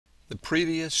The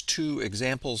previous two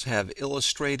examples have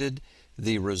illustrated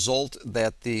the result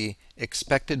that the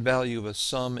expected value of a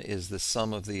sum is the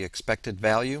sum of the expected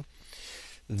value.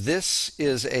 This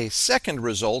is a second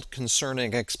result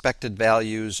concerning expected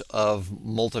values of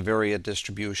multivariate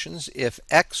distributions. If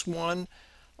x1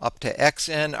 up to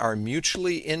xn are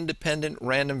mutually independent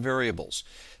random variables,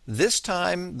 this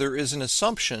time there is an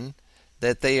assumption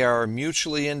that they are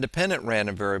mutually independent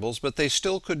random variables, but they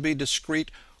still could be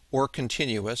discrete or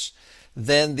continuous.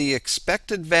 Then the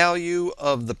expected value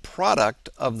of the product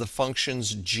of the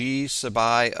functions g sub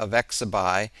I of x sub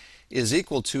I is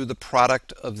equal to the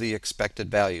product of the expected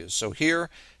values. So here,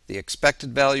 the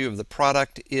expected value of the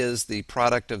product is the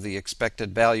product of the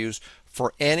expected values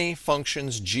for any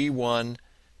functions g1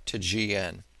 to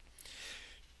gn.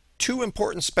 Two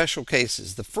important special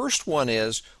cases. The first one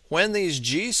is when these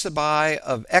g sub I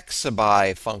of x sub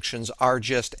I functions are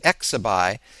just x sub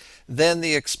I, then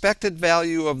the expected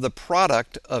value of the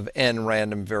product of n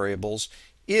random variables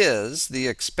is the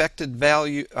expected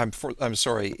value,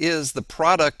 is the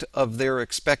product of their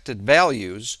expected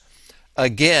values,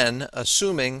 again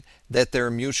assuming that they're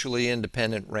mutually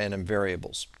independent random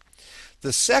variables.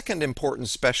 The second important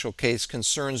special case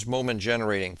concerns moment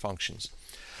generating functions.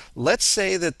 Let's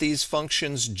say that these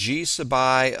functions g sub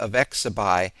I of x sub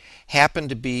I happen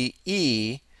to be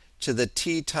e to the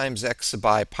t times x sub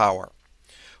I power.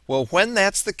 Well, when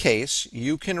that's the case,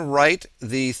 you can write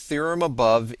the theorem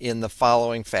above in the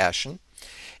following fashion.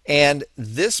 And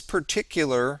this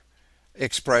particular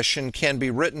expression can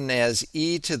be written as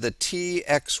e to the t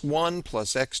x1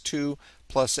 plus x2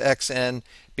 plus xn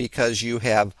because you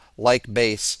have like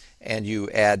base and you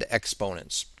add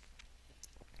exponents.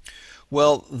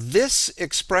 Well, this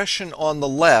expression on the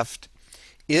left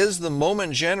is the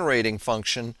moment generating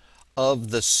function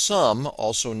of the sum,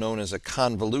 also known as a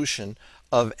convolution,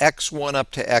 of x1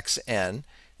 up to xn,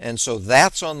 and so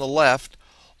that's on the left.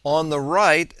 On the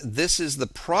right, this is the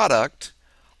product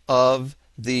of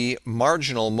the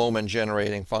marginal moment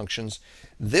generating functions.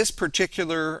 This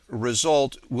particular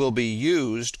result will be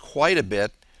used quite a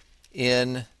bit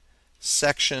in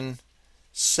section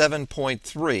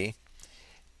 7.3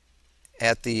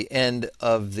 at the end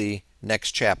of the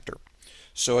next chapter.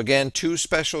 So again, two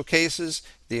special cases.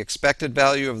 The expected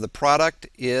value of the product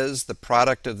is the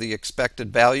product of the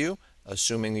expected value,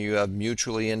 assuming you have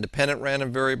mutually independent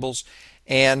random variables.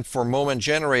 And for moment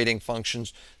generating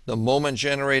functions, the moment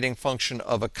generating function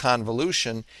of a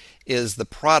convolution is the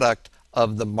product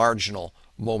of the marginal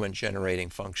moment generating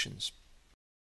functions.